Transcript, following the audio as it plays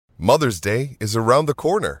Mother's Day is around the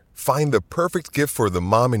corner. Find the perfect gift for the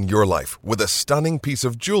mom in your life with a stunning piece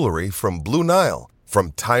of jewelry from Blue Nile.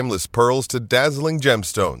 From timeless pearls to dazzling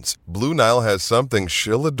gemstones, Blue Nile has something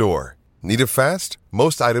she'll adore. Need it fast?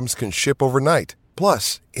 Most items can ship overnight.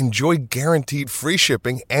 Plus, enjoy guaranteed free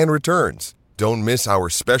shipping and returns. Don't miss our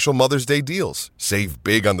special Mother's Day deals. Save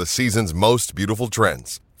big on the season's most beautiful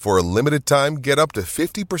trends. For a limited time, get up to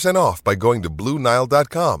 50% off by going to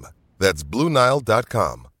BlueNile.com. That's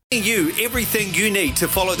BlueNile.com. You everything you need to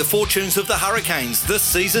follow the fortunes of the Hurricanes this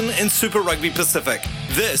season in Super Rugby Pacific.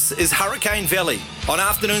 This is Hurricane Valley on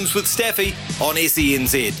Afternoons with Staffy on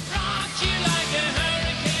SENZ.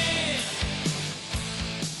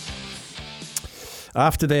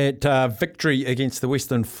 After that victory against the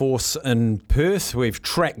Western Force in Perth, we've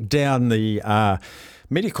tracked down the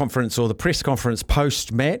media conference or the press conference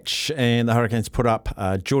post-match, and the Hurricanes put up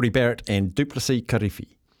Jordie Barrett and du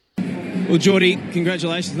Plessis-Kirifi. Well, Jordie,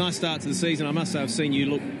 congratulations. Nice start to the season. I must say I've seen you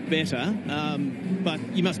look better, but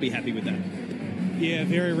you must be happy with that. Yeah,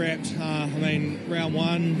 very wrapped. Round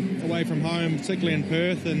one, away from home, particularly in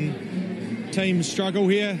Perth, and teams struggle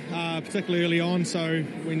here, particularly early on, so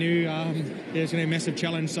we knew there's going to be a massive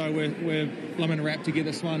challenge, so we're blooming wrapped to get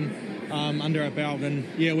this one under our belt. And,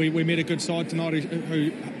 yeah, we met a good side tonight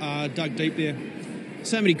who dug deep there.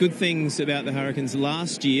 So many good things about the Hurricanes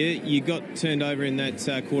last year. You got turned over in that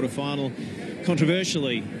quarter-final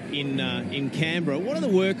controversially in Canberra. What are the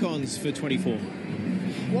work-ons for 24?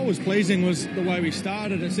 What was pleasing was the way we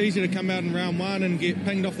started. It's easy to come out in round one and get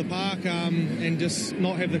pinged off the park and just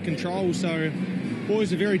not have the control. So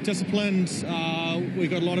boys are very disciplined. We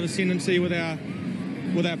got a lot of ascendancy with our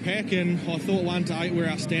pack, and I thought 1 to 8 were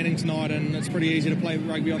outstanding tonight, and it's pretty easy to play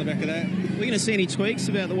rugby on the back of that. We're going to see any tweaks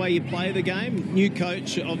about the way you play the game? New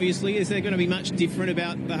coach, obviously. Is there going to be much different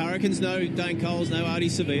about the Hurricanes? No Dane Coles, no Ardie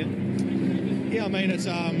Savea? Yeah, it's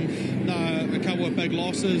a couple of big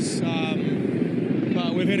losses,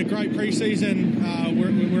 but we've had a great pre-season.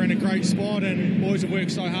 We're in a great spot, and boys have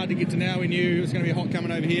worked so hard to get to now. We knew it was going to be hot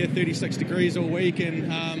coming over here, 36 degrees all week,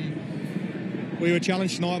 and we were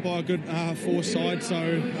challenged tonight by a good Force side,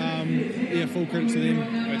 so full credit to them.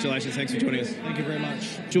 Congratulations, thanks for joining us. Thank you very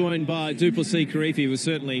much. Joined by du Plessis-Kirifi, who was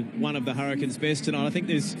certainly one of the Hurricanes' best tonight. I think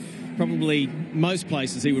there's probably most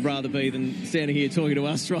places he would rather be than standing here talking to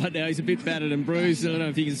us right now. He's a bit battered and bruised. I don't know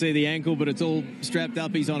if you can see the ankle, but it's all strapped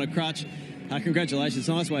up. He's on a crutch. Congratulations,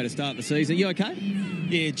 nice way to start the season. You okay?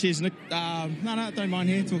 Yeah, cheers, Nick. No, don't mind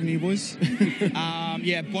here talking to you boys.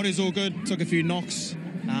 Body's all good. Took a few knocks.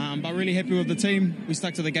 But really happy with the team. We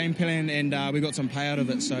stuck to the game plan and we got some play out of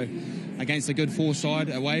it. So against a good Force side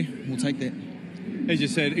away, we'll take that. As you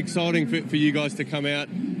said, exciting for you guys to come out,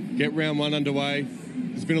 get round one underway.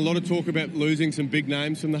 There's been a lot of talk about losing some big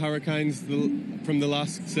names from the Hurricanes from the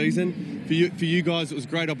last season. For you guys, it was a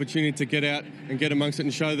great opportunity to get out and get amongst it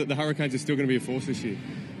and show that the Hurricanes are still going to be a force this year.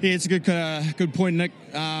 Yeah, it's a good point, Nick.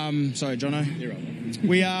 Sorry, Jono. You're right.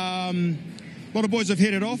 We a lot of boys have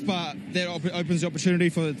headed off, but that opens the opportunity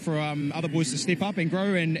for other boys to step up and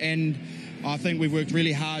grow. And I think we've worked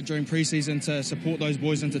really hard during pre-season to support those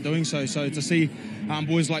boys into doing so. So to see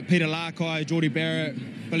boys like Peter Lakai, Jordie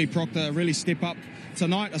Barrett, Billy Proctor really step up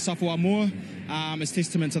tonight, Asafa Moore, is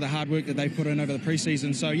testament to the hard work that they put in over the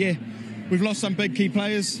pre-season. So yeah, we've lost some big key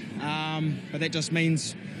players, but that just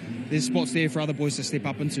means there's spots there for other boys to step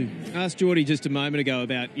up into. I asked Jordie just a moment ago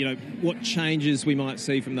about what changes we might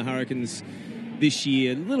see from the Hurricanes this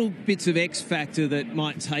year, little bits of X factor that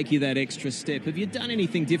might take you that extra step. Have you done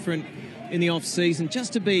anything different in the off-season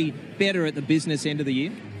just to be better at the business end of the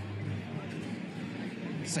year?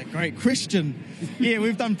 That's a great question. Yeah,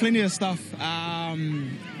 we've done plenty of stuff.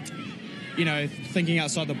 Thinking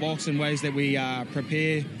outside the box in ways that we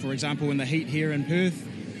prepare, for example, in the heat here in Perth.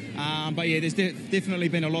 But yeah, there's definitely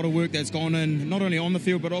been a lot of work that's gone in, not only on the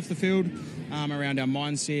field but off the field, around our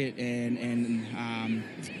mindset and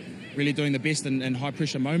really doing the best in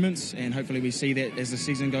high-pressure moments, and hopefully we see that as the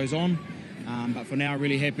season goes on. But for now,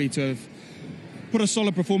 really happy to have put a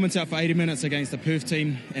solid performance out for 80 minutes against the Perth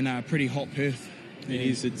team in a pretty hot Perth. It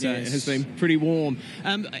is. It has been pretty warm.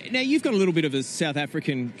 Now, you've got a little bit of a South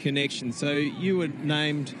African connection. So you were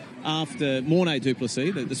named after Morné du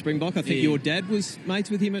Plessis, the Springbok. I think your dad was mates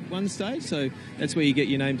with him at one stage. So that's where you get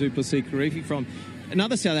your name du Plessis-Kirifi from.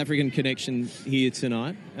 Another South African connection here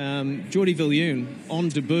tonight. Jordy Viljoen on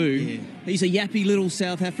debut. Yeah. He's a yappy little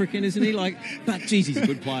South African, isn't he? But geez, he's a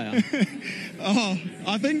good player.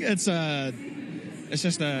 I think it's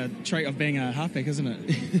just a trait of being a halfback, isn't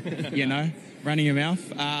it? Running your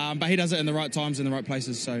mouth. But he does it in the right times, in the right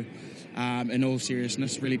places. So, in all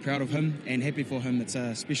seriousness, really proud of him and happy for him. It's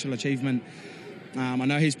a special achievement I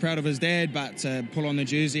know he's proud of his dad, but to pull on the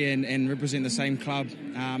jersey and represent the same club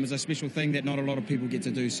is a special thing that not a lot of people get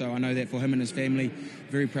to do. So I know that for him and his family,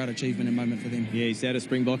 very proud achievement and moment for them. Yeah, he's dad a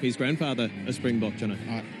Springbok, his grandfather a Springbok, Jono.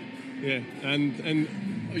 Right. Yeah, and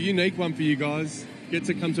a unique one for you guys. Get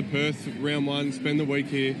to come to Perth round one, spend the week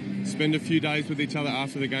here, spend a few days with each other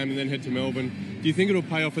after the game and then head to Melbourne. Do you think it'll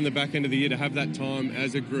pay off in the back end of the year to have that time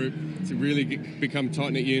as a group to really become a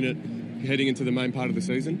tight-knit unit heading into the main part of the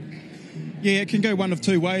season? Yeah, it can go one of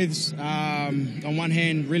two ways. On one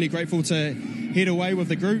hand, really grateful to head away with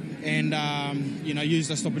the group and use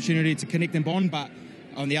this opportunity to connect and bond, but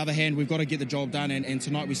on the other hand, we've got to get the job done, and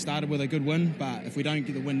tonight we started with a good win, but if we don't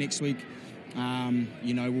get the win next week,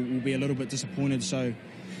 we'll be a little bit disappointed. So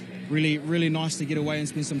really, really nice to get away and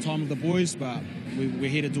spend some time with the boys, but we're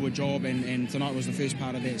here to do a job, and tonight was the first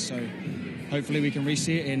part of that. So hopefully we can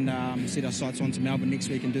reset and set our sights on to Melbourne next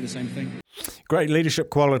week and do the same thing. Great leadership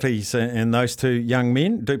qualities in those two young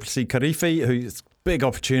men, Du Plessis-Kirifi, who's big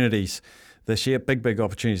opportunities this year, big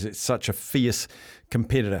opportunities. It's such a fierce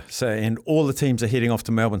competitor. And all the teams are heading off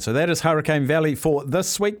to Melbourne. So that is Hurricane Valley for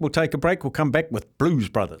this week. We'll take a break. We'll come back with Blues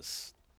Brothers.